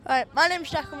Right, my name's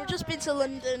Jack and we've just been to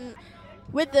London.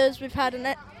 With us we've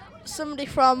had somebody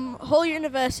from Hull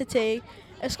University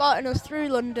escorting us through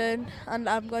London, and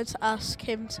I'm going to ask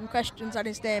him some questions, and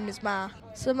his name is Mark.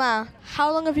 So Mark,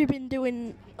 how long have you been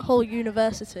doing Hull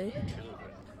University?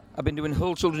 I've been doing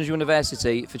Hull Children's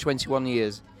University for 21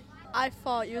 years. I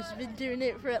thought you've been doing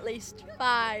it for at least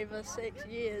 5 or 6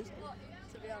 years,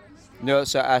 to be honest. No,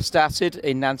 so I started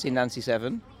in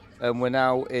 1997 and we're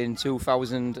now in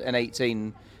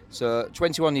 2018, so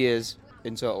 21 years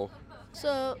in total.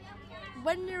 So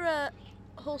when you're at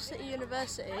Hull City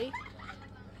University,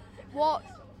 what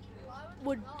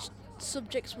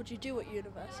subjects would you do at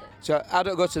university? So I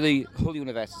don't go to the Hull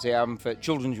University, I'm for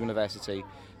Children's University.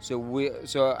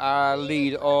 So I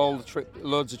lead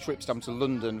loads of trips down to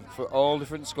London for all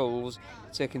different schools,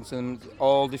 taking them to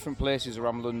all different places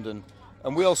around London.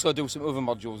 And we also do some other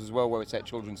modules as well, where we take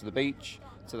children to the beach,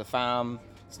 to the farm,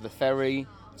 to the ferry,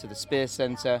 to the space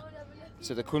centre,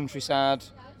 to the countryside,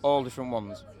 all different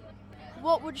ones.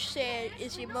 What would you say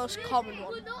is your most common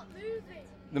one?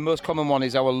 The most common one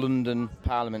is our London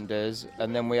Parliament Days,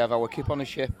 and then we have our Kip on a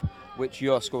Ship, which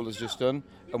your school has just done,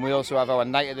 and we also have our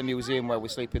night at the museum where we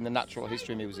sleep in the Natural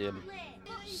History Museum.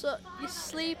 So you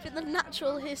sleep in the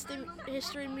Natural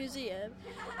History Museum?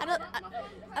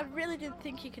 I really didn't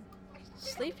think you could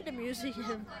sleep in a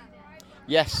museum.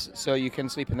 Yes, so you can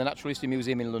sleep in the Natural History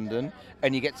Museum in London,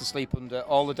 and you get to sleep under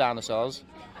all the dinosaurs,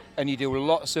 and you do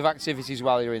lots of activities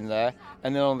while you're in there,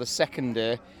 and then on the second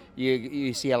day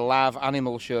you see a live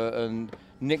animal show, and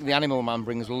Nick the Animal Man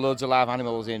brings loads of live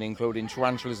animals in, including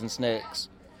tarantulas and snakes.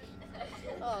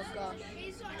 Oh gosh.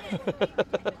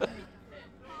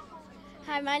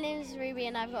 Hi, my name is Ruby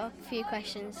and I've got a few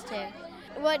questions too.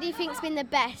 What do you think's been the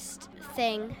best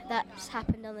thing that's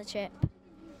happened on the trip?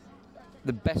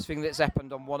 The best thing that's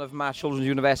happened on one of my children's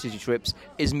university trips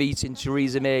is meeting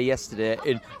Theresa May yesterday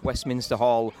in Westminster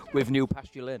Hall with New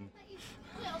Pasture Lane.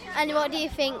 And what do you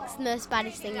think's the most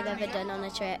baddest thing you've ever done on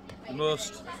a trip? The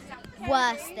most...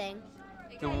 Worst thing?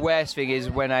 The worst thing is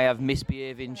when I have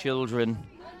misbehaving children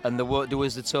and they won't do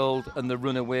as they're told and they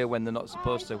run away when they're not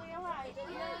supposed to.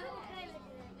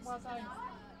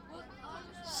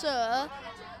 So,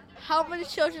 how many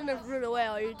children have run away, or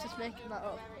are you just making that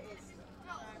up?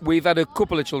 We've had a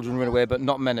couple of children run away, but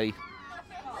not many.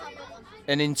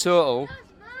 And in total,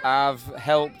 I've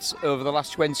helped over the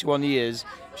last 21 years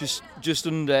just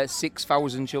under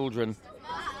 6,000 children.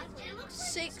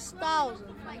 6,000?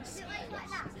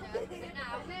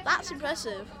 That's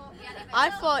impressive.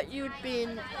 I thought you'd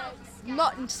been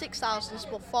not in 6,000s,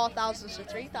 but 4,000s to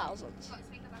 3,000s.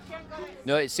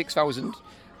 No, it's 6,000.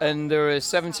 And there are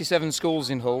 77 schools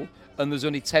in Hull, and there's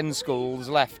only 10 schools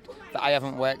left that I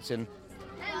haven't worked in.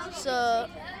 So,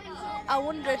 I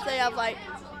wonder if they have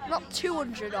not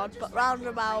 200 odd, but round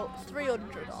about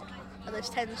 300 odd. And there's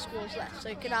 10 schools left, so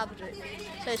you can average it.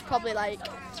 So it's probably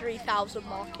 3,000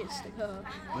 more kids to go.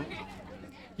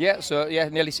 Yeah,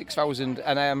 nearly 6,000,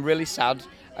 and I am really sad.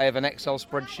 I have an Excel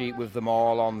spreadsheet with them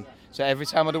all on. So every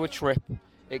time I do a trip,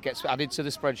 it gets added to the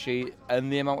spreadsheet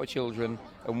and the amount of children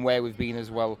and where we've been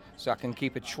as well, so I can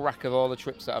keep a track of all the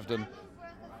trips that I've done.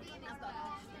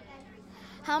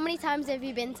 How many times have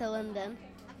you been to London?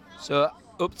 So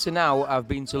up to now, I've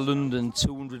been to London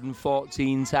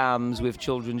 214 times with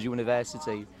Children's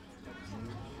University.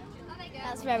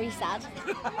 That's very sad.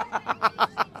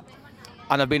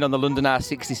 And I've been on the London Eye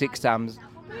 66 times.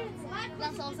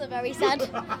 That's also very sad.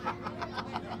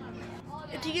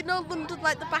 Do you know London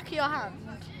like the back of your hand?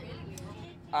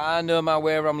 I know my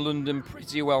way around London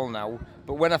pretty well now,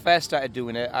 but when I first started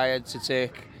doing it, I had to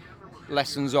take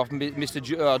lessons off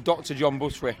Dr. John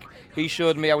Buttrick. He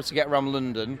showed me how to get around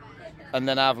London, and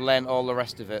then I've learnt all the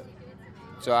rest of it.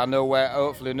 So I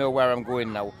hopefully know where I'm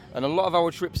going now. And a lot of our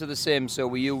trips are the same, so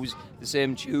we use the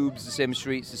same tubes, the same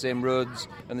streets, the same roads,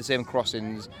 and the same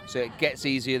crossings, so it gets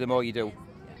easier the more you do.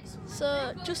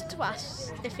 So, just to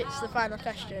ask, if it's the final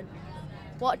question,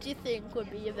 what do you think would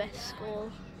be your best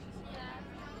school?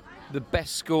 The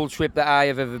best school trip that I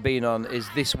have ever been on is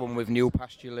this one with New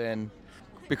Pasture Lane,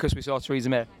 because we saw Theresa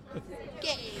May.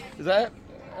 Is that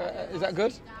it? Is that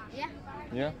good? Yeah.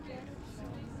 Yeah.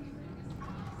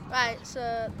 Right,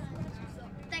 so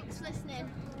Thanks for listening.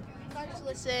 thanks for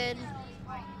listening.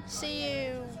 See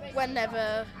you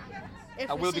whenever.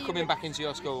 I will be coming back into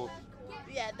your school.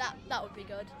 Yeah, that would be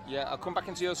good. Yeah, I'll come back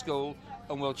into your school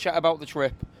and we'll chat about the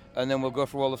trip and then we'll go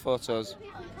through all the photos.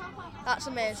 That's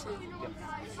amazing.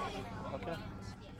 Okay.